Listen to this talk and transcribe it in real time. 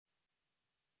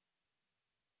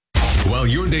while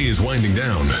your day is winding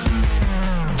down.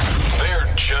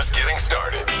 They're just getting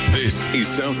started. This is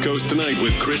South Coast Tonight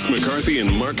with Chris McCarthy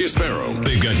and Marcus Farrow.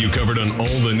 They've got you covered on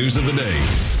all the news of the day,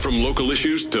 from local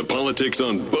issues to politics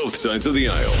on both sides of the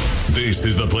aisle. This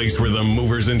is the place where the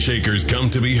movers and shakers come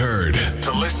to be heard,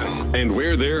 to listen, and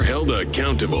where they're held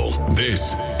accountable.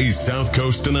 This is South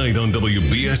Coast Tonight on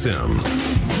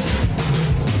WBSM.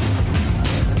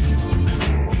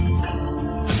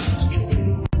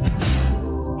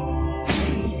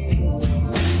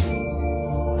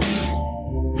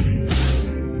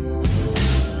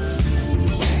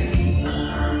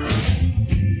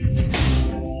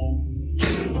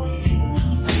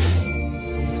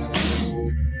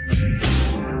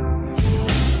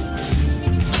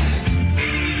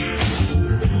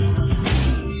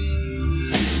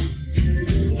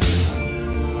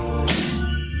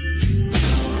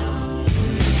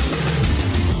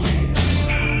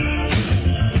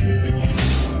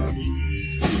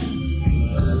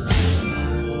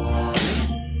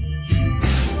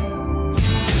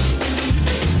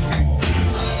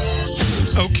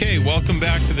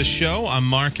 Show. I'm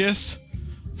Marcus.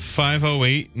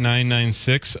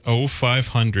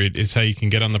 508-996-0500 is how you can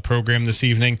get on the program this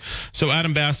evening. So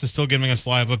Adam Bass is still giving us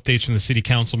live updates from the city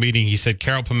council meeting. He said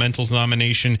Carol Pimentel's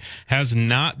nomination has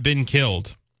not been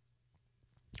killed,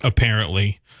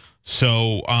 apparently.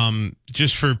 So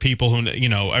just for people who, you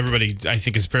know, everybody I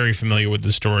think is very familiar with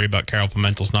the story about Carol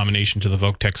Pimentel's nomination to the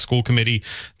Voc-Tech School Committee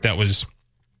that was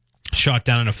shot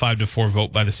down in a 5-4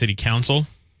 vote by the city council.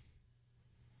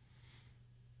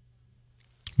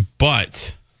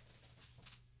 But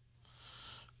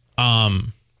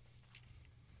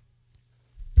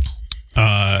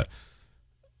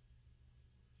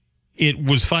it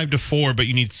was 5-4, but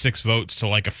you need 6 votes to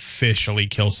like officially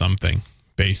kill something,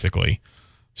 basically.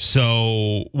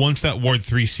 So once that Ward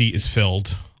 3 seat is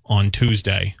filled on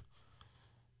Tuesday,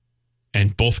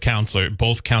 and both council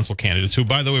candidates, who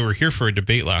by the way were here for a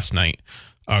debate last night,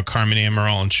 Carmen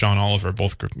Amaral and Sean Oliver,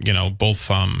 both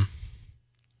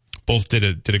did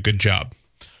a good job.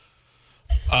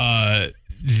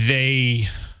 They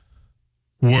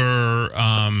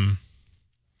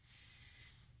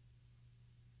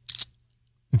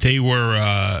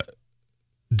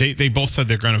both said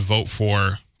they're going to vote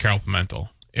for Carol Pimentel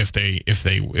if they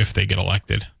get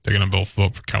elected. They're going to both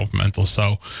vote for Carol Pimentel.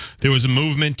 So there was a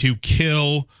movement to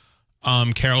kill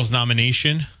Carol's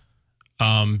nomination,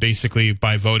 basically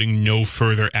by voting no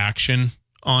further action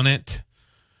on it.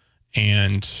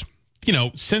 And you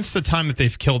know, since the time that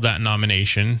they've killed that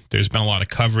nomination, there's been a lot of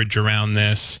coverage around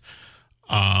this.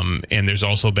 And there's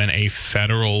also been a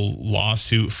federal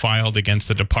lawsuit filed against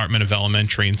the Department of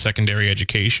Elementary and Secondary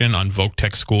Education on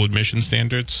Voc-Tech school admission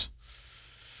standards.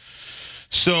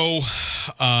 So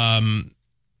and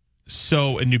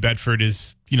New Bedford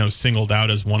is, you know, singled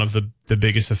out as one of the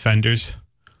biggest offenders.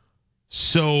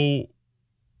 So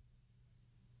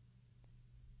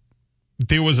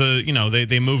there was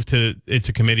they moved it's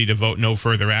a committee to vote no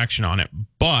further action on it,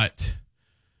 but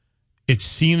it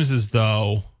seems as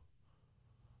though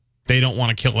they don't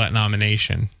want to kill that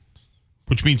nomination,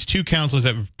 which means 2 councilors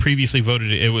that previously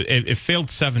voted it failed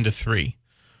 7-3,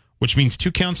 which means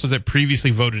 2 councilors that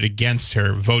previously voted against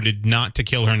her voted not to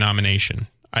kill her nomination.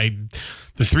 The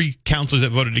 3 councilors that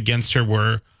voted against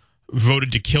her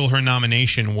voted to kill her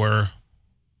nomination were,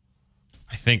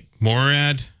 I think,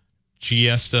 Morad,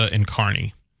 Giesta, and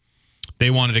Carney.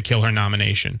 They wanted to kill her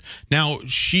nomination. Now,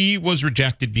 she was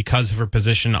rejected because of her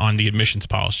position on the admissions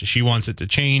policy. She wants it to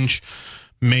change.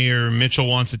 Mayor Mitchell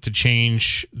wants it to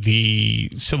change.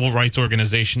 The civil rights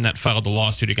organization that filed the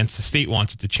lawsuit against the state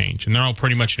wants it to change. And they're all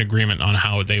pretty much in agreement on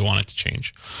how they want it to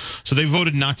change. So they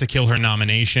voted not to kill her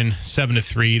nomination,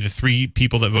 7-3. The 3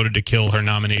 people that voted to kill her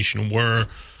nomination were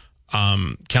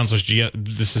Councilors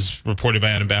this is reported by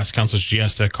Adam Bass, Councilors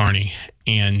Giesta, Carney,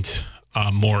 and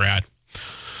Morad.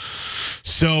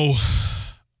 So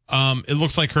it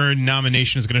looks like her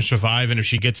nomination is going to survive, and if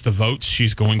she gets the votes,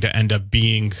 she's going to end up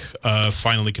being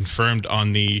finally confirmed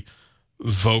on the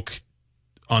Voc-Tech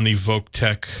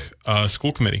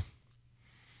school committee.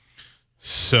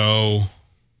 So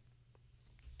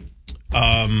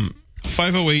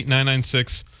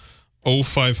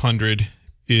 508-996-0500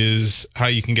 is how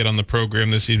you can get on the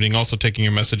program this evening. Also taking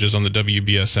your messages on the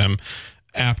WBSM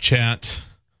app chat.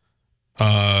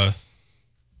 And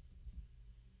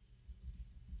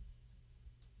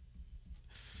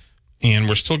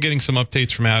we're still getting some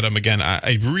updates from Adam. Again,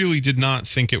 I really did not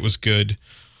think it was good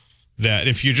that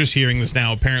if you're just hearing this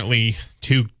now, apparently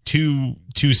two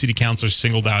city councilors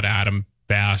singled out Adam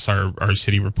Bass, our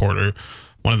city reporter.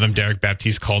 One of them, Derek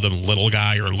Baptiste, called him little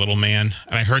guy or little man.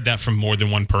 And I heard that from more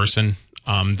than one person.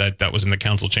 that was in the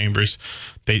council chambers,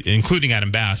 including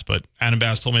Adam Bass. But Adam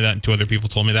Bass told me that, and two other people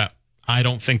told me that. I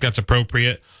don't think that's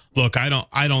appropriate. Look, I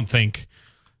don't think.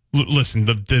 Listen,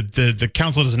 the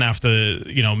council doesn't have to.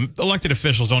 Elected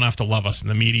officials don't have to love us in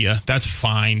the media. That's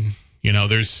fine.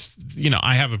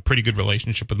 I have a pretty good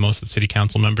relationship with most of the city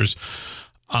council members,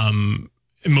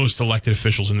 most elected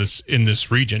officials in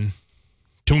this region,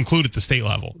 to include at the state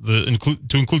level, to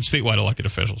include statewide elected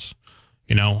officials.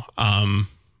 I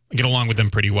get along with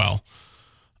them pretty well.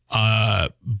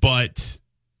 But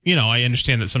I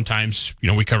understand that sometimes,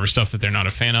 we cover stuff that they're not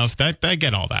a fan of. I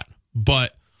get all that.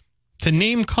 But to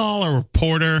name call a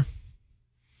reporter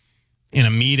in a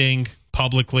meeting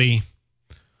publicly,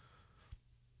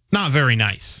 not very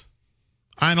nice.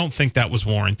 I don't think that was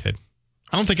warranted.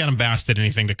 I don't think Adam Bass did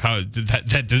anything to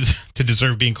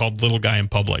deserve being called little guy in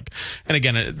public. And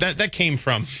again, that came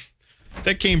from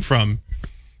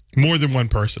more than one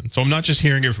person. So I'm not just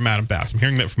hearing it from Adam Bass. I'm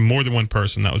hearing that from more than one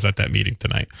person that was at that meeting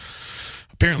tonight.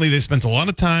 Apparently, they spent a lot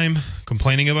of time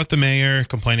complaining about the mayor,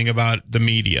 complaining about the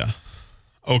media.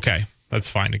 Okay, that's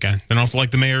fine. Again, they don't have to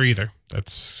like the mayor either.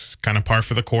 That's kind of par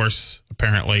for the course,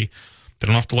 apparently. They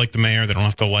don't have to like the mayor. They don't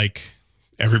have to like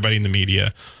everybody in the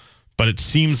media. But it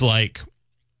seems like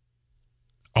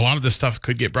a lot of this stuff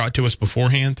could get brought to us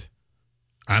beforehand.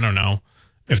 I don't know.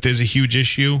 If there's a huge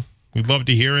issue, we'd love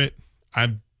to hear it.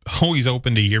 I'm always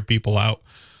open to hear people out.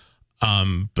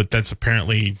 But that's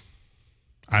apparently,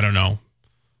 I don't know.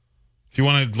 If you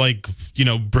want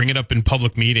to bring it up in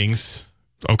public meetings,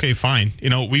 okay, fine.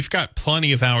 We've got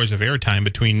plenty of hours of airtime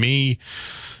between me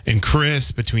and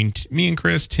Chris,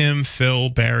 Tim, Phil,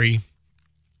 Barry,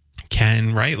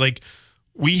 Ken, right? Like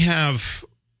we have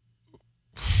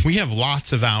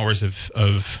lots of hours of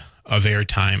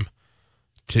airtime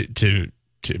to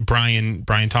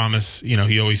Brian Thomas.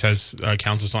 He always has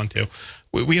councils on too.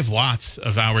 We have lots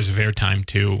of hours of airtime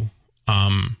to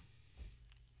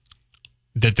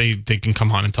that they can come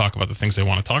on and talk about the things they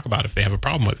want to talk about if they have a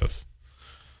problem with us.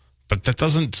 But that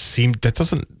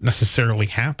doesn't necessarily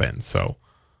happen. So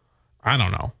I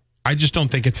don't know. I just don't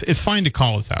think it's fine to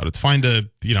call us out. It's fine to,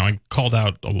 I called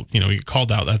out, you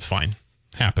called out. That's fine.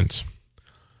 Happens.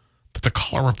 But to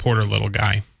call a reporter little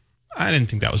guy, I didn't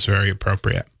think that was very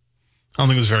appropriate. I don't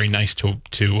think it was very nice I don't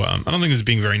think it was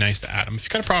being very nice to Adam. If you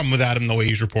got a problem with Adam, the way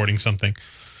he's reporting something,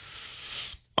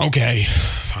 okay,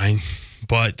 fine.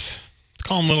 But to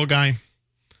call him little guy,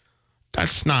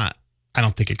 that's not, I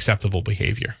don't think, acceptable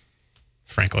behavior,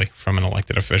 frankly, from an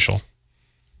elected official.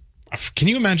 Can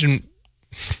you imagine?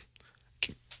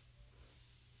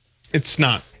 It's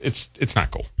not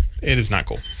cool. It is not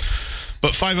cool.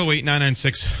 But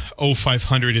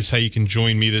 508-996-0500 is how you can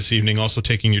join me this evening. Also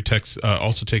taking your texts,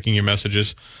 also taking your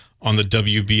messages on the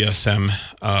WBSM,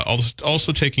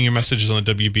 also taking your messages on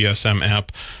the WBSM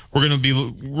app.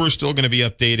 We're still going to be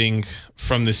updating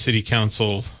from the city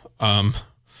council.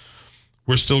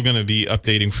 We're still going to be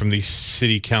updating from the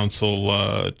city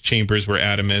council chambers where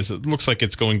Adam is. It looks like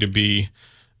it's going to be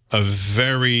a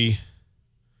very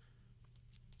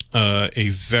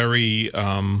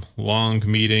long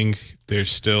meeting. There's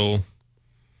still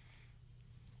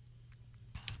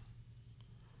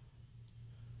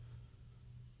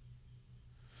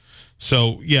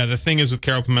the thing is with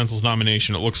Carol Pimentel's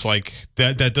nomination, it looks like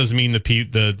that does mean the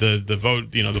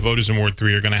vote, the voters in Ward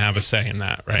 3 are going to have a say in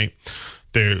that, right?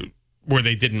 Where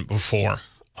they didn't before.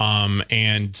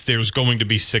 And there's going to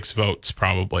be 6 votes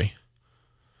probably.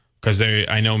 Because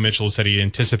I know Mitchell said he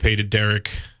anticipated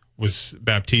Derek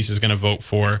Baptiste is going to vote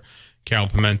for Carol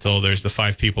Pimentel. There's the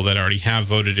 5 people that already have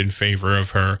voted in favor of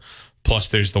her. Plus,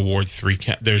 there's the Ward 3.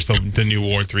 There's the new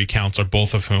Ward 3 councilor,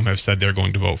 both of whom have said they're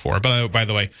going to vote for her. But by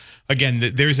the way,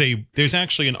 again, there's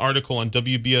actually an article on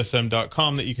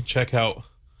WBSM.com that you can check out.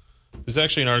 There's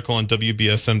actually an article on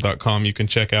WBSM.com you can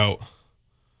check out.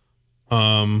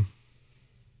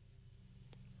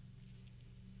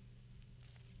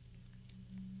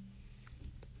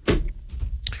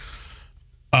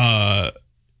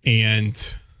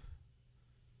 And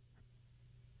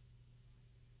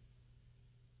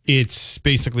it's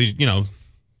basically,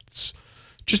 it's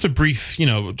just a brief,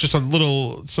 just a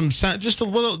little,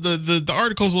 the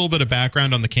article's a little bit of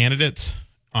background on the candidates,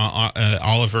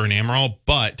 Oliver and Amaral,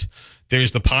 but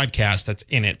there's the podcast that's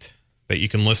in it that you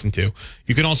can listen to.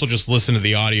 You can also just listen to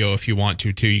the audio if you want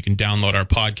to, too. You can download our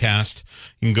podcast.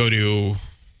 You can go to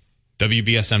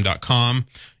WBSM.com.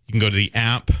 You can go to the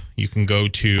app. You can go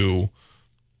to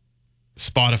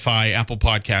Spotify, Apple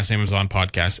Podcasts, Amazon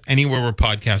Podcasts, anywhere where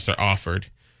podcasts are offered.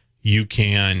 You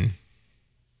can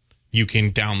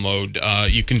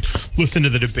download. You can listen to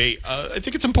the debate. I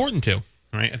think it's important to,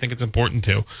 right? I think it's important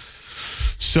to.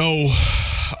 So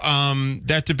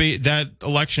that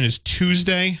election is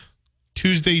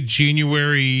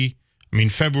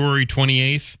February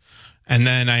 28th. And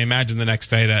then I imagine the next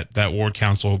day that ward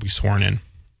council will be sworn in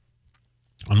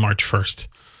on March 1st.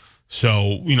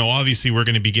 So, obviously we're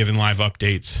going to be giving live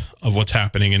updates of what's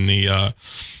happening we're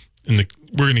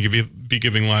going to be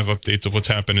giving live updates of what's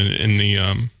happening in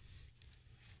the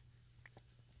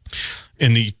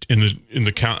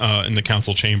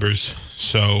council chambers.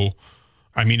 So,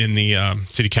 in the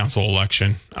city council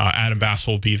election, Adam Bass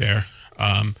will be there.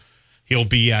 He'll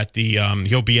be at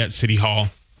City Hall,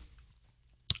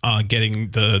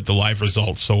 getting the live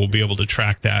results. So we'll be able to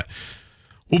track that.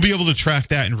 We'll be able to track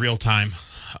that in real time,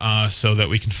 so that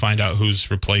we can find out who's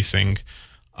replacing,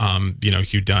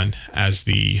 Hugh Dunn as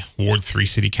the Ward 3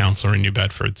 city councilor in New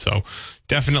Bedford. So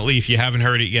definitely, if you haven't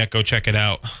heard it yet, go check it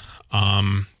out.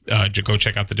 Go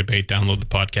check out the debate, download the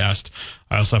podcast.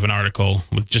 I also have an article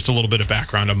with just a little bit of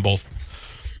background on both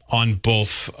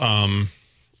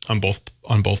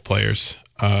players,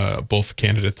 both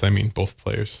candidates. Both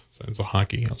players. So it's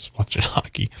hockey. I was watching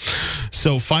hockey.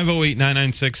 So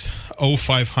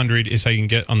 508-996-0500 is how you can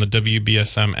get on the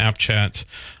WBSM app chat.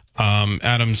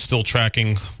 Adam's still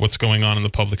tracking what's going on in the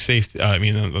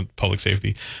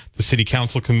the city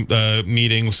council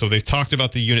meeting. So they've talked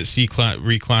about the Unit C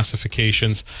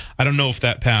reclassifications. I don't know if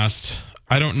that passed.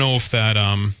 I don't know if that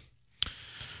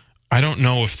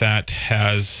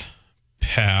has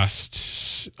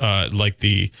passed.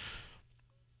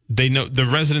 They know the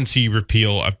residency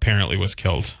repeal apparently was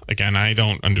killed. Again, I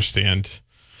don't understand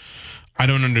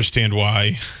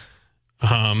why.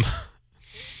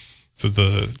 So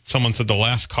someone said the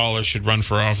last caller should run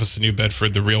for office in New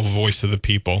Bedford, the real voice of the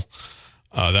people.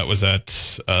 That was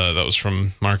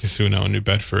from Marcus Uno in New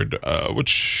Bedford.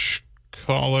 Which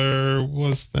caller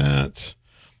was that?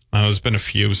 There's been a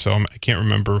few, so I can't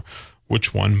remember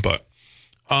which one. But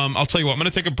I'll tell you what, I'm going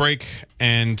to take a break,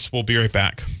 and we'll be right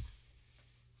back.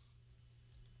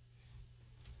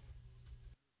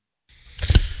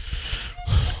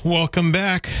 Welcome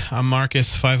back. I'm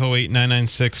Marcus.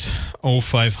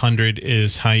 508-996-0500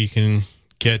 is how you can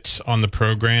get on the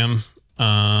program.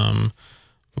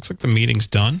 Looks like the meeting's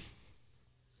done.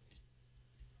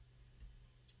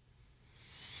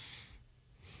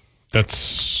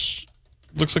 Looks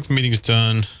like the meeting's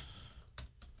done.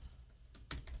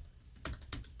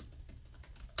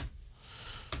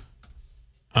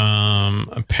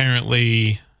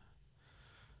 Apparently,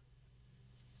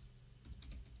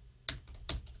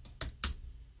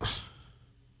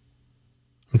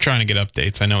 I'm trying to get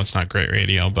updates. I know it's not great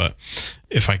radio, but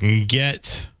if I can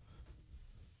get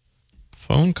a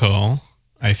phone call,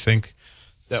 I think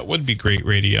that would be great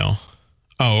radio.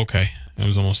 Oh, okay. It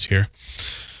was almost here.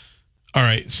 All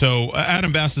right. So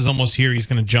Adam Bass is almost here. He's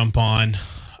going to jump on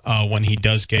when he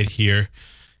does get here.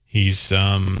 He's,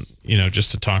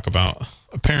 just to talk about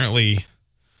apparently,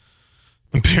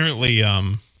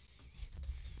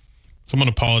 someone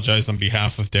apologized on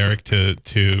behalf of Derek to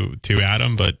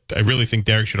Adam, but I really think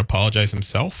Derek should apologize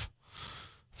himself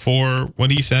for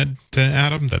what he said to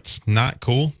Adam. That's not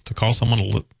cool to call someone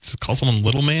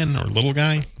little man or little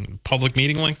guy in a public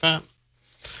meeting like that.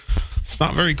 It's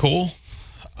not very cool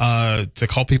to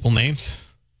call people names,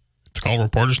 to call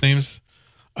reporters names.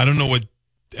 I don't know what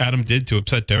Adam did to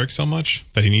upset Derek so much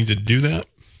that he needed to do that.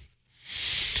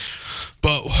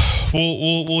 But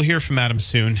we'll hear from Adam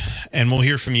soon, and we'll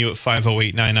hear from you at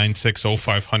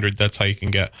 508-996-0500. That's how you can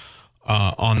get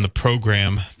on the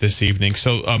program this evening.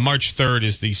 So March 3rd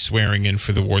is the swearing in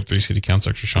for the Ward 3 City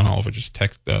Councilor. Sean Oliver just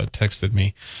texted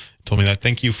me, told me that.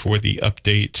 Thank you for the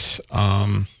update.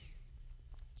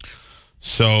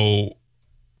 So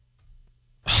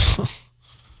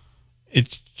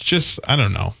it's just, I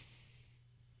don't know.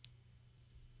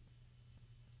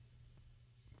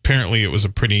 Apparently, it was a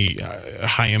pretty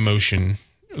high emotion.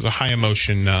 It was a high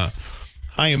emotion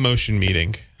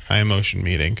meeting.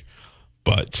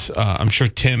 But I'm sure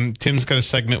Tim's got a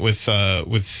segment with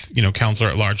Councilor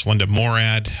at Large Linda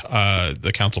Morad,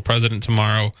 the council president,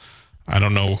 tomorrow. I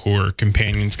don't know who her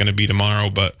companion's going to be tomorrow,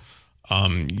 but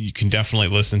you can definitely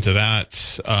listen to that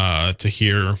to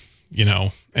hear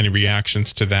any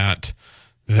reactions to that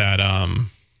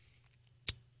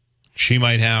she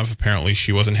might have. Apparently,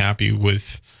 she wasn't happy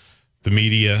with the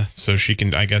media, so she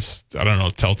can, I guess, I don't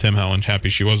know, tell Tim how unhappy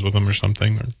she was with him or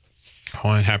something, or how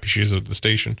unhappy she is at the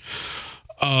station.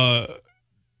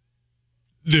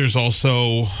 There's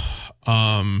also,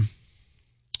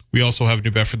 we also have New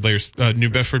Bedford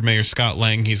Mayor Scott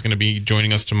Lang. He's going to be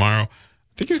joining us tomorrow. I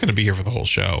think he's going to be here for the whole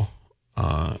show,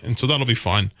 and so that'll be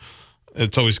fun.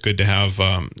 It's always good to have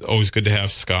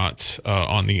Scott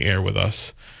on the air with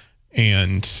us.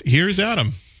 And here's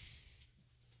Adam.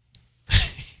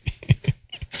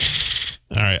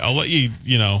 All right, I'll let you,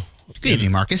 Good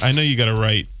evening, Marcus. I know you got to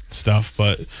write stuff,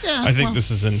 but I think this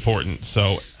is important.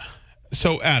 So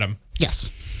Adam.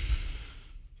 Yes.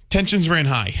 Tensions ran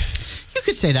high. You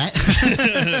could say that.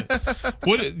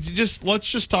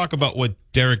 Let's just talk about what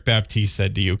Derek Baptiste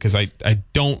said to you, because I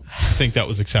don't think that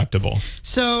was acceptable.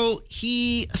 So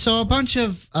a bunch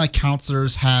of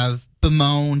counselors have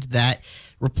bemoaned that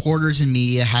reporters and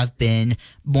media have been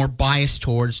more biased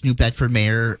towards New Bedford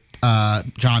Mayor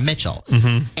John Mitchell.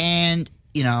 Mm-hmm. And,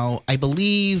 I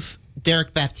believe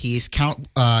Derek Baptiste,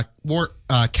 counselor.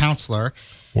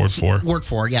 Ward 4. Ward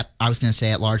 4, yep. I was going to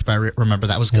say at large, but I remember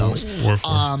that was Gomes. Ward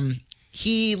 4.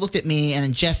 He looked at me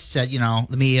and just said,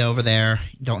 the media over there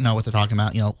don't know what they're talking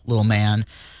about, little man.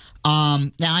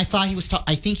 Now, I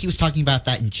think he was talking about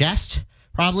that in jest,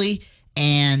 probably.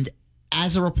 And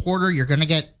as a reporter, you're going to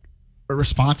get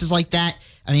responses like that.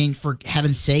 I mean, for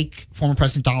heaven's sake, former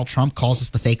President Donald Trump calls us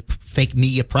the fake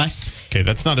media press. Okay,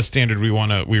 that's not a standard we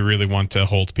really want to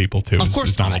hold people to. Of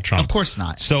course, Donald Trump. Of course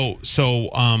not. So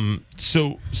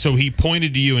he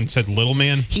pointed to you and said, "Little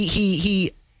man."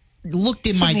 He looked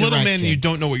in my direction. Little man, you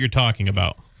don't know what you're talking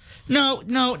about. No,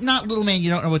 not little man. You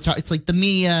don't know what. It's like the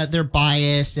media. They're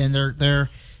biased and they're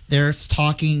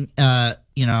talking.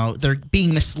 They're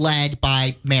being misled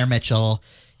by Mayor Mitchell.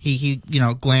 He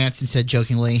glanced and said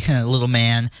jokingly, "Little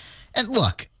man." And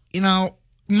look,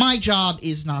 my job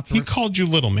is not to. He called you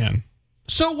little man.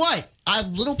 So what?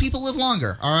 Little people live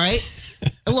longer. All right.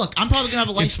 Look, I'm probably gonna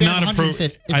have a lifespan of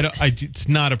 150. It's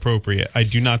not appropriate. I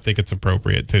do not think it's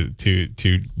appropriate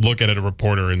to look at a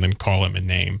reporter and then call him a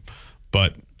name.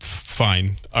 But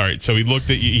fine. All right. So he looked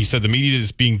at you. He said the media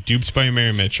is being duped by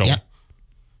Mayor Mitchell. Yep.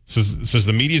 Says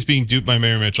the media is being duped by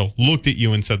Mayor Mitchell. Looked at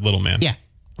you and said, "Little man." Yeah.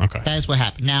 Okay. That is what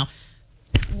happened. Now,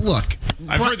 look.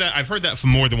 I've heard that from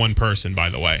more than one person, by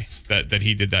the way, that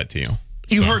he did that to you.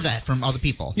 You heard that from other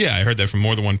people? Yeah, I heard that from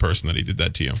more than one person that he did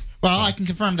that to you. Well, I can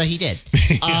confirm that he did.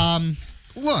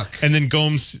 Look. And then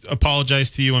Gomes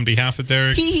apologized to you on behalf of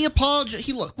Derek? He apologized.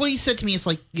 What he said to me is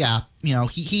like, yeah,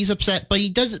 he's upset, but he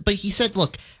does it. But he said,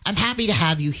 look, I'm happy to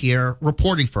have you here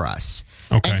reporting for us.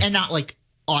 Okay. And not like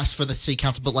us for the city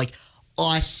council, but like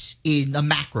us in a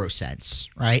macro sense,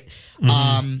 right?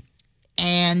 Mm-hmm.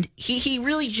 And he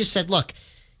really just said, look,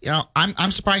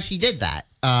 I'm surprised he did that.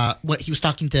 What he was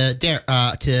talking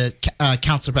to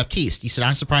Councilor Baptiste. He said,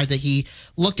 I'm surprised that he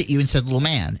looked at you and said, little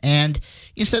man. And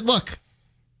you said, look,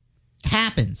 it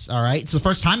happens, all right? It's the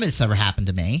first time it's ever happened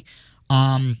to me.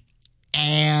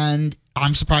 And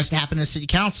I'm surprised it happened in a city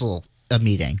council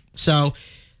meeting. So,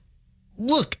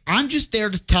 look, I'm just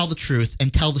there to tell the truth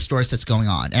and tell the stories that's going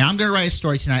on. And I'm going to write a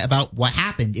story tonight about what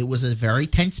happened. It was a very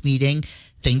tense meeting.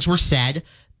 Things were said.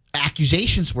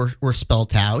 Accusations were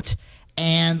spelled out.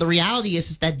 And the reality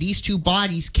is that these two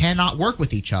bodies cannot work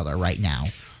with each other right now.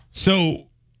 So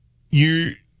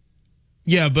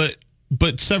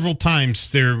but several times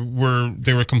there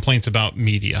were complaints about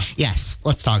media. Yes,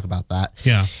 let's talk about that.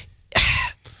 Yeah.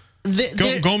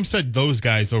 Gomes said those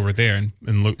guys over there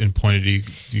and pointed to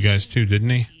you guys too, didn't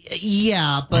he?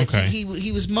 Yeah, but okay.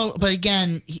 he was but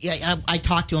again, I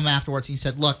talked to him afterwards. And he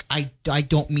said, "Look, I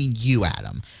don't mean you,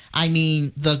 Adam. I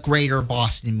mean the greater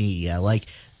Boston media. Like,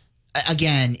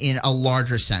 again, in a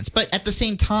larger sense. But at the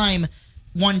same time,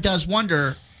 one does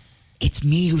wonder." It's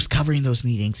me who's covering those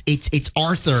meetings. It's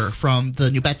Arthur from the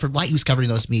New Bedford Light who's covering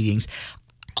those meetings.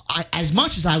 As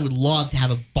much as I would love to have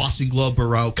a Boston Globe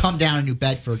bureau come down to New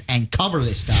Bedford and cover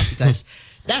this stuff, because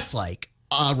that's like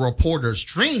a reporter's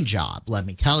dream job, let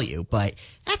me tell you. But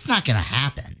that's not going to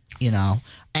happen,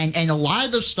 And a lot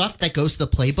of the stuff that goes to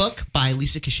the playbook by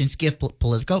Lisa Kaczynski of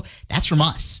Politico, that's from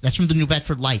us. That's from the New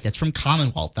Bedford Light. That's from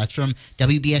Commonwealth. That's from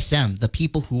WBSM, the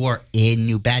people who are in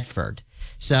New Bedford.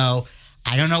 So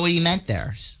I don't know what you meant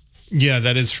there. Yeah, all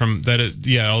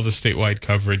the statewide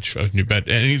coverage of New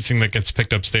Bedford. Anything that gets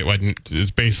picked up statewide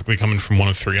is basically coming from one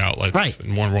of three outlets. Right.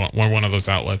 And one of those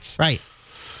outlets. Right.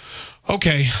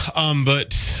 Okay.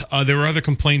 But there were other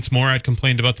complaints. Morad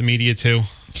complained about the media too.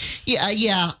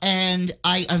 Yeah. And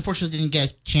I unfortunately didn't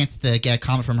get a chance to get a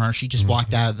comment from her. She just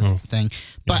walked out of the thing.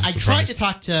 But I tried to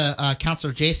talk to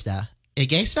Councilor Gesta.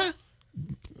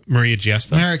 Maria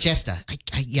Gesta? Maria Gesta.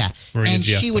 Yeah. Maria and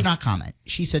Gesta. She would not comment.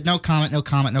 She said, no comment.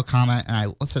 And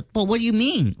I said, well, what do you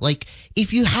mean? Like,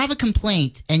 if you have a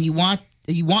complaint and you want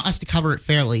us to cover it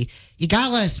fairly, you got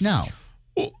to let us know.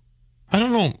 Well, I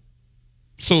don't know.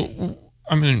 So,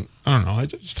 I don't know. I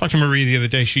just talked to Maria the other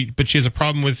day. She has a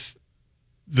problem with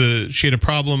she had a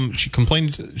problem. She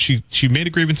complained. She made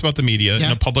a grievance about the media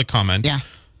in a public comment. Yeah.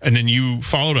 And then you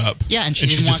followed up. Yeah. And she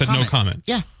just said no comment.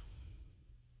 Yeah.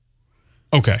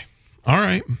 Okay. All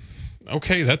right.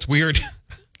 Okay, that's weird.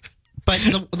 But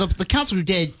the councilor who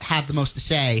did have the most to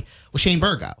say was Shane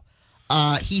Burgo.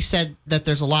 He said that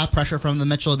there's a lot of pressure from the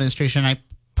Mitchell administration. I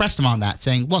pressed him on that,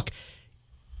 saying, look,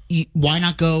 why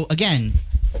not go again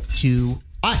to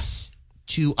us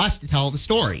to tell the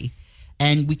story,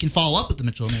 and we can follow up with the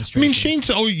Mitchell administration. I mean, Shane's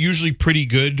usually pretty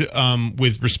good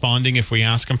with responding if we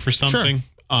ask him for something. Sure.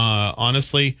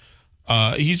 Honestly,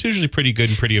 he's usually pretty good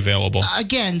and pretty available.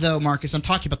 Again, though, Marcus, I'm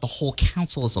talking about the whole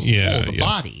council as a whole, the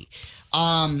body.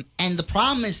 And the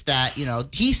problem is that,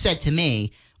 he said to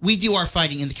me, we do our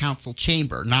fighting in the council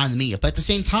chamber, not in the media. But at the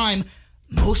same time,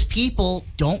 most people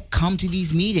don't come to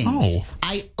these meetings. Oh.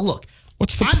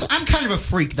 I'm kind of a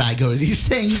freak that I go to these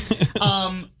things.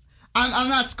 I'm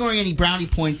not scoring any brownie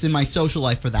points in my social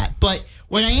life for that. But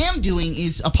what I am doing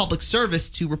is a public service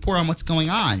to report on what's going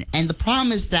on. And the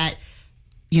problem is that,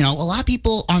 a lot of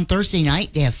people on Thursday night,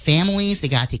 they have families. They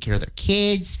got to take care of their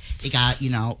kids. They got,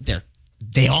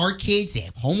 they are kids. They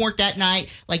have homework that night.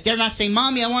 Like, they're not saying,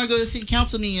 Mommy, I want to go to the city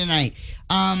council meeting tonight.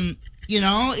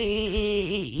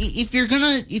 If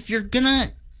you're gonna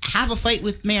have a fight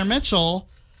with Mayor Mitchell,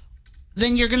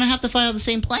 then you're gonna have to fight on the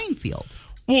same playing field.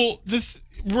 Well,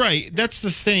 right. That's the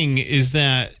thing, is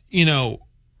that,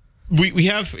 we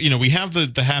have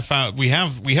the half hour, we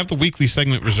have the weekly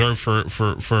segment reserved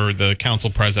for the council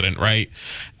president, right?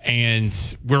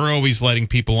 And we're always letting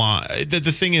people on.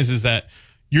 The thing is that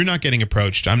you're not getting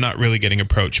approached. I'm not really getting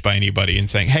approached by anybody and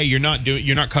saying, "Hey, you're not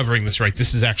covering this right.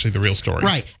 This is actually the real story."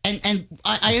 Right. And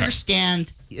I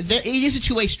understand it is a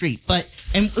two-way street,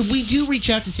 and we do reach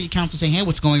out to city council saying, "Hey,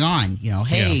 what's going on?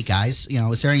 Hey guys,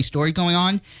 is there any story going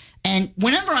on?" And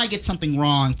whenever I get something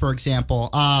wrong, for example,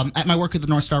 at my work with the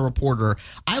North Star Reporter,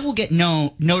 I will get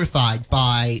notified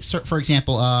by, for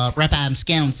example, Rep. Adam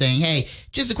Scanlon saying, "Hey,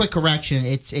 just a quick correction.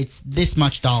 It's this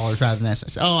much dollars rather than this." I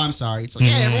say, "Oh, I'm sorry." It's like,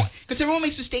 because everyone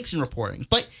makes mistakes in reporting,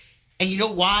 and you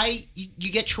know why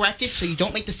you get corrected, so you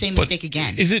don't make the same mistake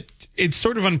again. It's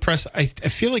sort of unprecedented. I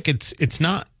feel like it's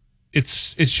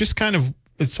just kind of,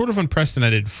 it's sort of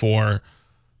unprecedented for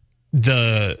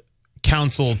the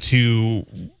council to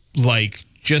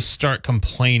just start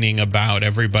complaining about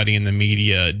everybody in the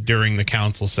media during the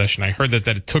council session. I heard that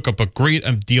it took up a great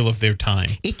deal of their time.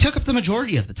 It took up the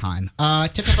majority of the time.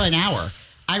 It took up an hour.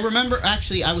 I remember,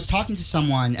 actually, I was talking to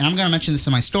someone, and I'm going to mention this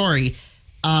in my story.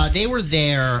 They were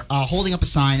there holding up a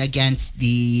sign against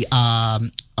the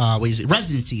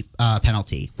residency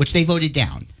penalty, which they voted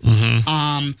down.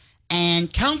 Mm-hmm.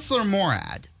 And Councilor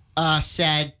Morad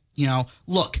said,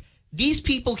 look, these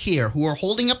people here who are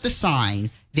holding up the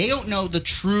sign, they don't know the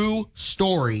true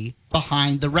story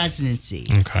behind the residency.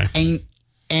 Okay.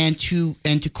 And to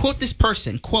quote this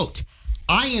person, quote,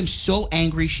 "I am so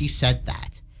angry she said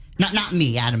that." Not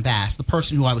me, Adam Bass, the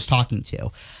person who I was talking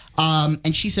to.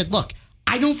 And she said, "Look,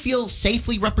 I don't feel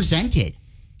safely represented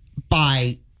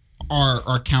by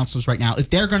our councilors right now if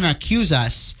they're going to accuse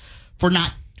us for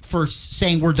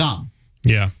saying we're dumb."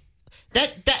 Yeah.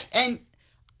 And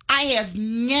I have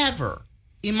never,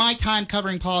 in my time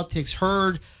covering politics,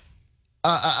 heard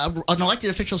an elected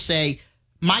official say,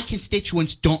 "My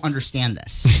constituents don't understand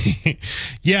this."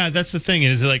 Yeah, that's the thing.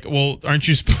 Is like, well, aren't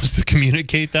you supposed to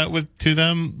communicate that to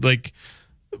them? Like,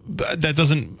 that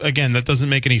doesn't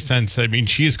make any sense. I mean,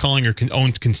 she is calling her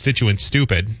own constituents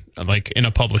stupid, like, in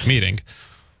a public meeting.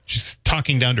 She's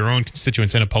talking down to her own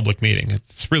constituents in a public meeting.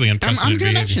 It's really unprecedented. I'm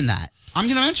going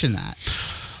to mention that.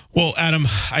 Well, Adam,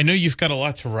 I know you've got a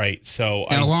lot to write, so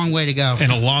a long way to go. I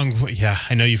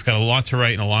know you've got a lot to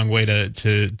write and a long way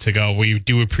to go. We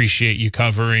do appreciate you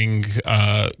covering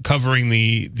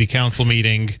the council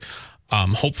meeting.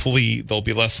 Hopefully, there'll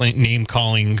be less name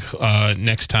calling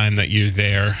next time that you're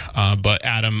there. But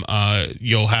Adam,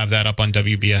 you'll have that up on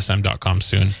WBSM.com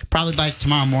soon. Probably by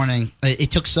tomorrow morning. It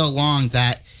took so long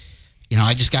that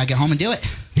I just gotta get home and do it.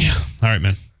 Yeah. All right,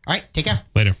 man. All right. Take care.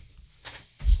 Later.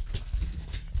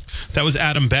 That was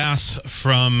Adam Bass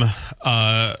from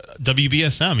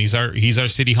WBSM. He's our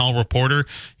City Hall reporter.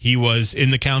 He was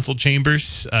in the council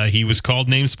chambers. He was called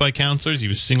names by councilors. He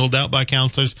was singled out by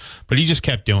councilors, but he just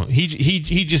kept doing. He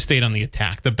just stayed on the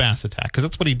attack, the Bass attack, because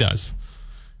that's what he does.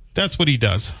 That's what he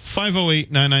does.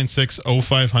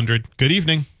 508-996-0500. Good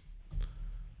evening,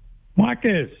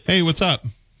 Marcus. Hey, what's up?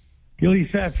 Gilly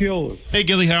Safiolas. Hey,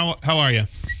 Gilly. How are you?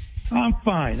 I'm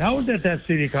fine. I was at that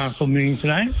city council meeting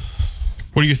tonight.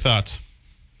 What are your thoughts?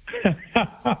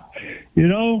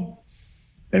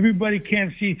 Everybody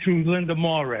can't see through Linda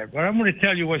Morad, but I'm going to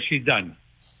tell you what she's done.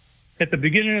 At the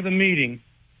beginning of the meeting,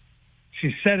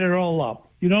 she set it all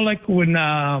up. Like when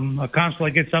a councilor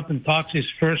gets up and talks his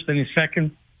first and his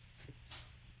second?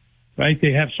 right?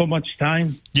 They have so much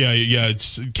time. Yeah.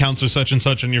 It's Councilor such and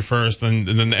such on your first, and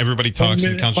then everybody talks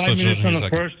and Councilor such and such on your on the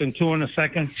second. first and 2 on the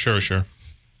second. Sure.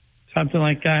 Something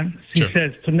like that. He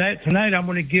says, tonight I'm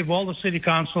going to give all the city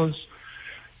councilors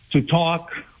to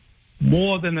talk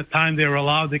more than the time they're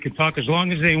allowed. They can talk as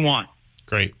long as they want.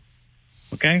 Great.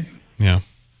 Okay? Yeah.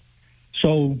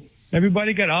 So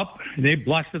everybody got up. And they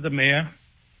blasted the mayor.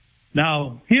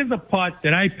 Now, here's the part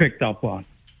that I picked up on.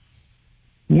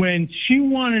 When she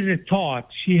wanted to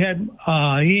talk, she had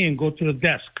Ian go to the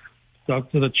desk, to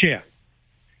the chair.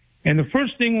 And the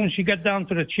first thing when she got down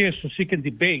to the chair so she can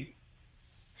debate,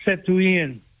 said to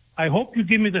Ian, I hope you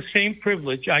give me the same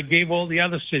privilege I gave all the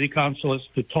other city councilors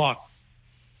to talk,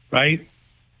 right?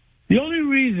 The only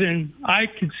reason I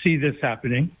could see this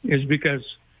happening is because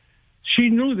she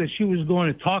knew that she was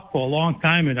going to talk for a long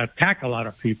time and attack a lot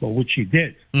of people, which she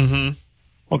did. Mm-hmm.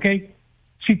 Okay?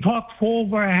 She talked for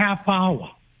over a half hour.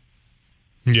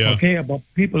 Yeah. Okay, about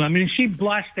people. I mean, she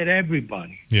blasted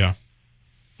everybody. Yeah.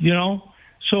 You know?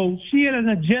 So she had an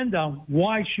agenda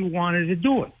why she wanted to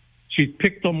do it. She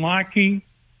picked on Markey.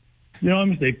 You know what I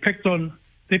mean? They picked on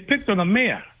the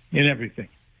mayor and everything.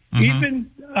 Mm-hmm.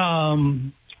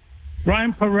 Even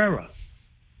Brian Pereira,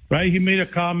 right? He made a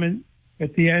comment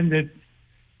at the end that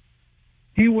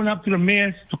he went up to the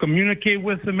mayor to communicate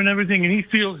with him and everything, and he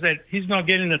feels that he's not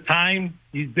getting the time.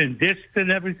 He's been dissed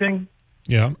and everything.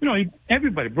 Yeah. You know,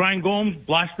 everybody. Brian Gomes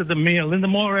blasted the mayor. Linda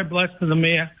Moore blasted the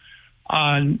mayor.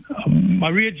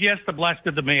 Maria Giesta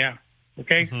blasted the mayor.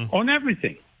 Okay? Mm-hmm. On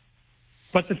everything.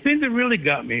 But the thing that really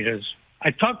got me is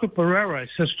I talked to Pereira. I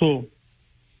says to him,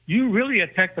 you really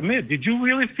attacked the mayor. Did you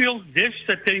really feel this,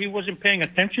 that he wasn't paying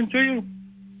attention to you?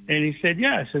 And he said,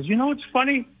 yeah. I says, you know, it's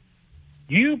funny.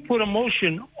 You put a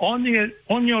motion on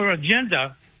your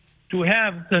agenda to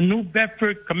have the New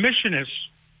Bedford commissioners,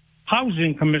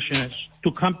 housing commissioners,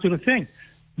 to come to the thing.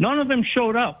 None of them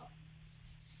showed up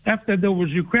after there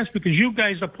was request because you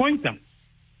guys appoint them.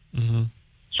 Mm-hmm.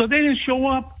 So they didn't show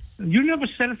up. You never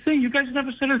said a thing. You guys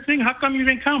never said a thing. How come you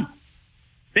didn't come?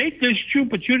 They dissed you,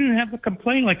 but you didn't have to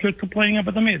complain like you're complaining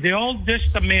about the mayor. They all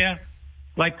dissed the mayor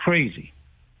like crazy.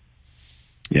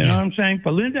 You know what I'm saying?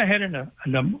 But Linda had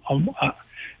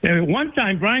one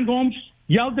time, Brian Gomes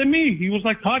yelled at me. He was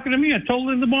like talking to me. I told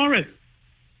Linda Morris,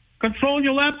 control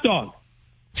your lapdog.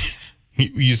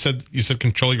 You said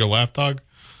control your lapdog?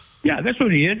 Yeah, that's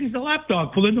what he is. He's a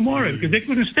lapdog for Linda Morris because they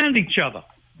couldn't stand each other.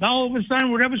 Now all of a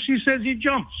sudden, whatever she says, he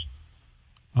jumps.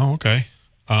 Oh, okay.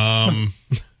 No,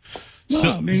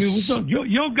 I mean,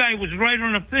 your guy was right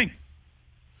on the thing.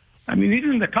 I mean,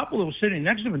 even the couple that was sitting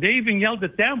next to him, they even yelled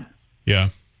at them. Yeah.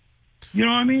 You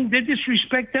know what I mean? They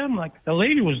disrespect them. Like the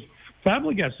lady was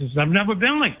flabbergasted. I've never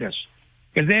been like this.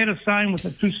 Because they had a sign with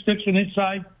the 2 sticks on each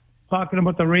side talking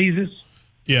about the raises.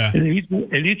 Yeah. And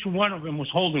each one of them was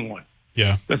holding one.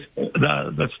 Yeah.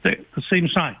 The same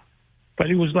sign. But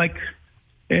he was like,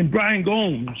 and Brian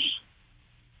Gomes,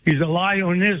 he's a liar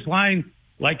on this line,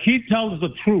 like he tells the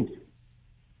truth.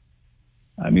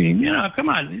 I mean, you know, come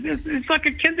on. It's like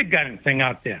a kindergarten thing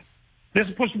out there. They're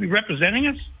supposed to be representing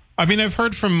us. I mean, I've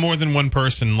heard from more than one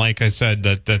person, like I said,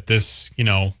 that this, you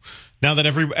know, now that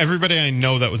everybody I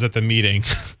know that was at the meeting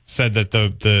said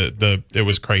that it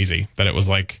was crazy, that it was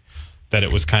like, that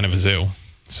it was kind of a zoo.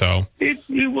 So it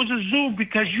was a zoo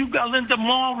because you got Linda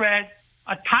Morad,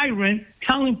 a tyrant,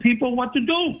 telling people what to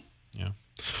do. Yeah.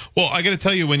 Well, I got to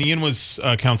tell you, when Ian was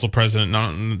council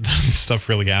president, this stuff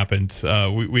really happened.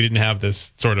 We didn't have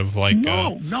this sort of like.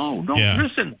 No. Yeah.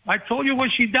 Listen, I told you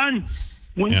what she done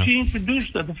when she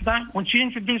introduced her. When she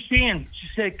introduced Ian, she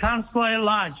said Councilor at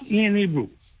Large, Ian Hebrew.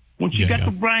 When she got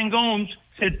to Brian Gomes,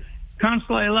 said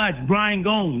Councilor at Large, Brian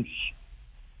Gomes.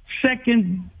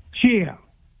 Second chair.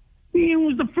 Ian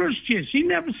was the first chair. She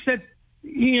never said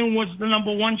Ian was the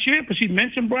number one chair, but she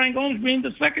mentioned Brian Gomes being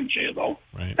the second chair, though.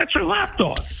 Right. That's her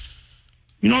lapdog.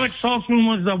 You know, like Saltzman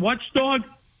was the watchdog?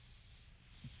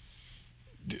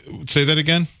 Say that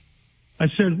again? I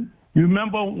said, you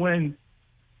remember when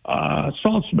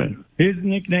Saltzman, his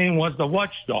nickname was the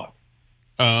watchdog?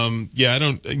 Yeah,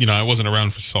 I wasn't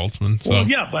around for Saltzman. So. Well,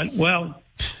 yeah, but,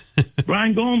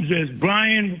 Brian Gomes is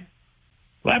Brian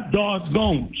Lapdog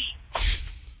Gomes.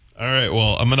 All right,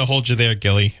 well, I'm going to hold you there,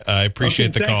 Gilly. I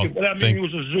appreciate the call. You, but I mean, it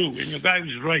was a zoo, and your guy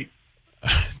was right.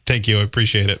 Thank you. I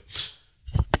appreciate it.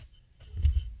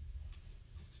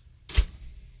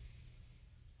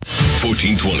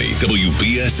 1420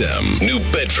 WBSM, New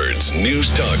Bedford's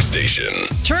News Talk Station.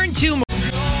 Turn to...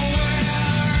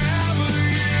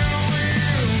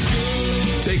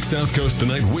 Take South Coast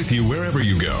Tonight with you wherever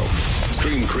you go.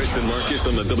 Stream Chris and Marcus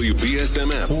on the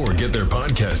WBSM app or get their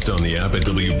podcast on the app at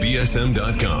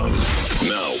WBSM.com.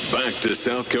 Now, back to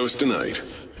South Coast Tonight.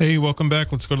 Hey, welcome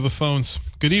back. Let's go to the phones.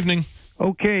 Good evening.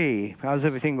 Okay, how's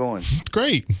everything going?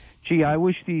 Great. Gee, I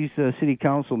wish these city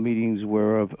council meetings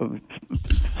were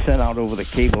sent out over the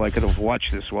cable. I could have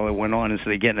watched this while it went on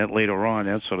instead of getting it later on,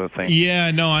 that sort of thing. Yeah,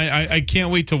 no, I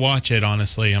can't wait to watch it,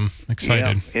 honestly. I'm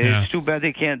excited. Yeah. It's too bad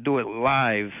they can't do it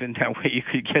live, and that way you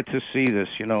could get to see this.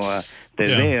 They're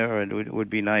there, and it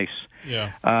would be nice.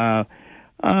 Yeah.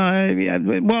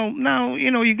 Well, now,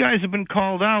 you guys have been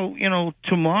called out.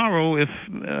 Tomorrow, if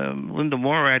Linda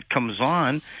Morad comes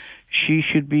on, she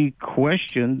should be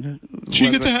questioned.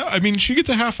 She gets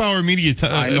a half-hour media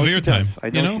airtime. I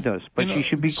know she does, but she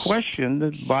should be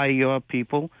questioned by your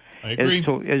people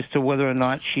as to whether or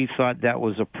not she thought that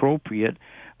was appropriate,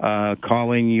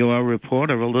 calling your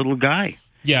reporter a little guy.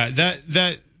 Yeah,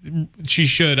 that she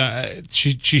should.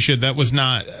 She should. That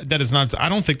is not. I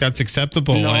don't think that's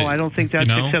acceptable. No, I don't think that's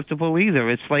acceptable either.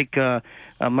 It's like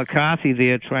McCarthy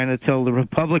there trying to tell the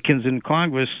Republicans in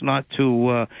Congress not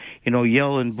to,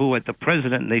 yell and boo at the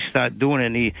president, and they start doing it,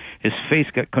 and his face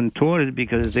got contorted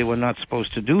because they were not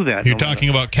supposed to do that. You're talking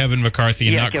about Kevin McCarthy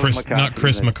and not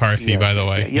Chris McCarthy, by the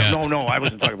way. Yeah. No, I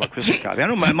wasn't talking about Chris McCarthy. I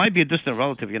don't know, it might be a distant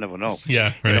relative, you never know.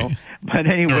 Yeah, right. But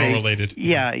anyway. They're all related.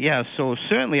 Yeah. So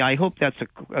certainly I hope that's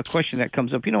a question that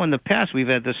comes up. In the past we've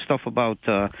had this stuff about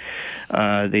the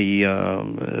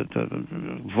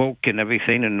Vogue and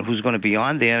everything and who's going to be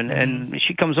on there, and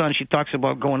she comes on, she talks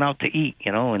about going out to eat,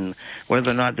 and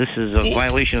whether or not this is a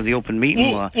violation of the open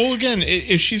meeting law. Well, again,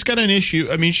 if she's got an issue,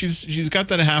 she's got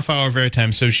that half-hour of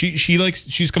airtime, so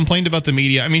she's complained about the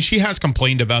media. She has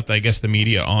complained about, I guess, the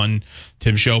media on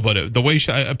Tim's show, but the way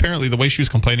she was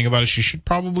complaining about it, she should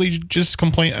probably just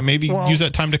complain, maybe use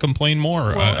that time to complain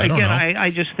more. I don't know.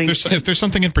 I just think if there's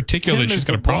something in particular that she's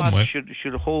got a problem with,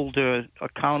 should hold her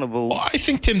accountable. Well, I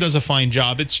think Tim does a fine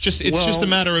job. It's just a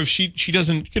matter of she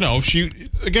doesn't,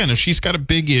 if she's got a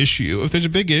big issue, if there's a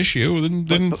big issue,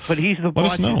 then but he's the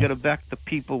boss. He's got to back the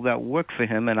people that work for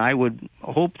him, and I would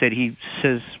hope that he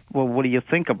says, well, what do you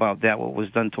think about that, what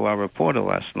was done to our reporter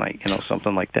last night,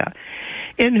 something like that.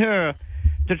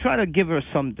 To try to give her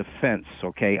some defense,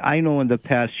 okay? I know in the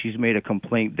past she's made a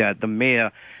complaint that the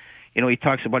mayor, he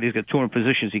talks about he's got 200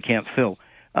 positions he can't fill.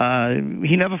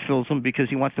 He never fills them because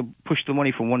he wants to push the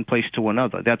money from one place to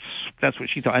another. That's what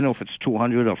she thought. I know if it's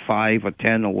 200 or 5 or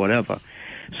 10 or whatever.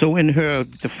 So in her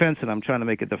defense, and I'm trying to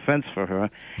make a defense for her,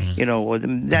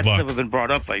 that's never been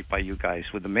brought up by you guys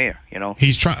with the mayor.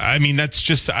 He's trying. That's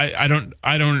just I don't.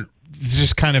 It's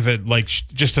just kind of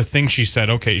just a thing she said.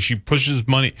 Okay, she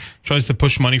tries to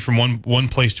push money from one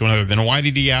place to another. Then why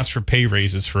did he ask for pay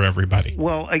raises for everybody?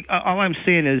 Well, all I'm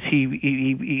saying is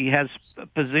he has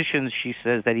positions, she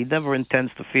says, that he never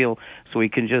intends to fill, so he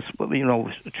can just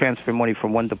transfer money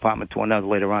from one department to another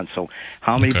later on. So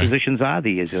how many positions are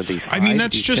these? Are these 5?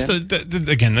 That's just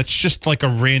that's just like a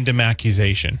random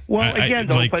accusation. Well, she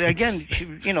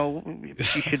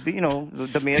should be,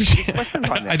 the mayor should be questioned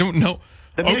on that. I don't know.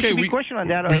 The mayor should be questioned on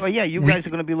that. You guys are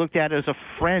going to be looked at as a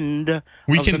friend of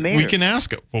the mayor. We can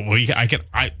ask it. Well,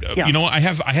 I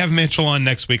have Mitchell on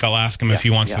next week. I'll ask him if he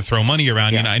wants to throw money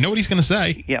around. I know what he's going to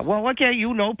say. Yeah. Well, okay,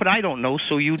 but I don't know,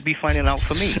 so you'd be finding out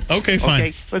for me. Okay, fine.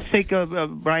 Okay, let's take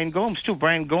Brian Gomes too.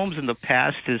 Brian Gomes in the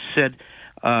past has said,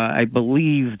 I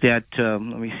believe that. Let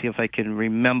me see if I can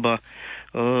remember.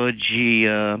 What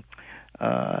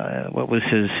was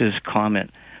his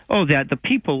comment? Oh, that the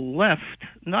people left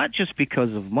not just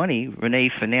because of money, Renee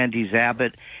Fernandez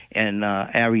Abbott and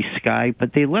Ari Sky,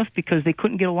 but they left because they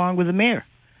couldn't get along with the mayor.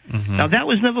 Mm-hmm. Now, that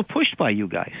was never pushed by you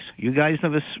guys. You guys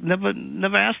never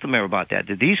asked the mayor about that.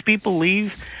 Did these people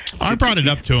leave? I brought it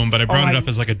up to him, but I brought it up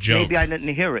as like a joke. Maybe I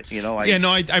didn't hear it.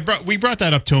 We brought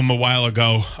that up to him a while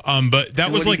ago. But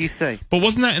that was what did he say? But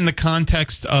wasn't that in the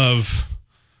context of?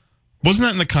 Wasn't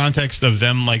that in the context of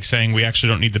them saying we actually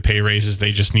don't need the pay raises?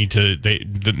 They just need to.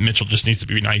 The Mitchell just needs to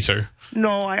be nicer.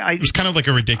 No, it was kind of like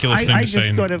a ridiculous thing to say. I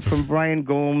just got it from Brian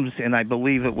Gomes, and I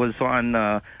believe it was on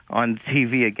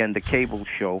TV again, the cable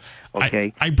show.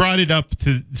 Okay, I brought it up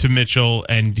to Mitchell,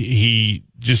 and he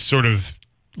just sort of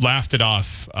laughed it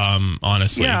off,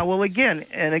 honestly. Yeah, well, again,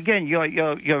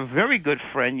 you're a very good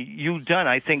friend. You, Dunn,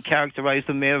 I think, characterized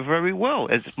the mayor very well.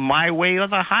 It's my way or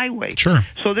the highway. Sure.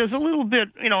 So there's a little bit,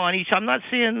 on each. I'm not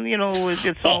saying,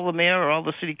 it's all the mayor or all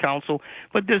the city council,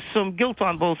 but there's some guilt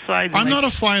on both sides. I'm not a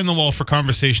fly on the wall for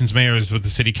conversations mayors with the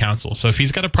city council. So if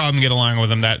he's got a problem get along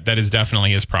with him, that is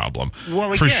definitely his problem.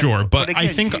 Well, for sure. But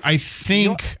again, I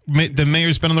think the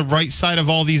mayor's been on the right side of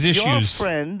all these issues. Your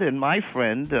friend and my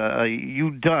friend,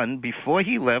 you done before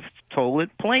he left told it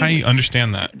plainly. I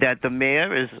understand that. That the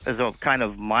mayor is a kind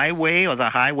of my way or the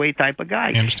highway type of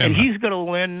guy. I understand and that. he's going to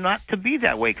learn not to be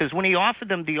that way. Because when he offered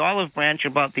them the olive branch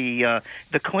about the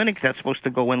clinic that's supposed to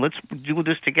go in, let's do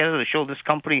this together to show this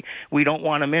company we don't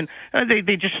want them in,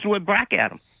 they just threw it back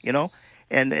at him, you know?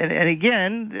 And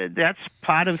again, that's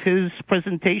part of his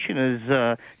presentation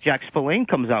as Jack Spillane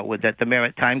comes out with, that the mayor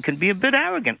at time can be a bit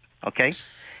arrogant, okay?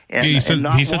 And, he said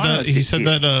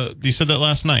that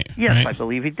last night. Yes, right? I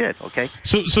believe he did. Okay.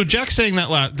 So Jack saying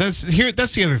that that's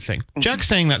the other thing. Jack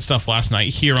saying that stuff last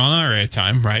night here on our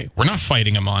airtime, right? We're not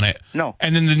fighting him on it. No.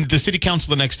 And then the city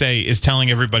council the next day is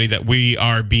telling everybody that we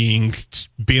are being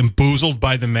boozled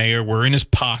by the mayor. We're in his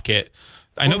pocket.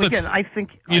 I know that's. Again, I think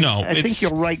I think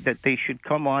you're right that they should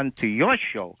come on to your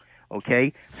show,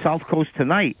 okay, South Coast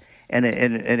Tonight, and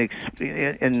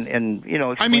explain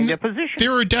their position.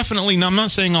 There are definitely. I'm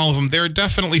not saying all of them. There are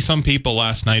definitely some people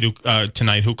last night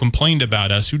tonight who complained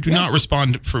about us, who do not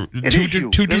respond who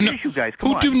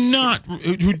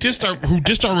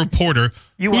dissed our reporter.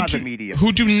 You are the media.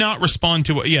 Who do not respond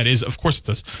to it is, of course it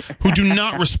does. Who do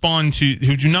not respond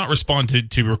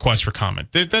to requests for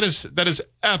comment. That is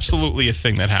absolutely a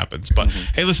thing that happens. But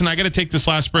hey, listen, I got to take this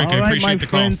last break. All I right, appreciate my the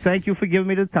friend, call. Thank you for giving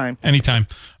me the time. Anytime.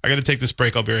 I got to take this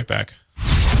break. I'll be right back.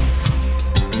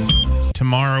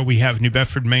 Tomorrow we have New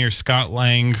Bedford Mayor Scott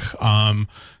Lang.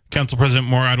 Council President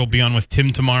Morad will be on with Tim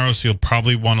tomorrow, so you'll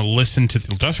definitely want to listen to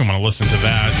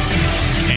that.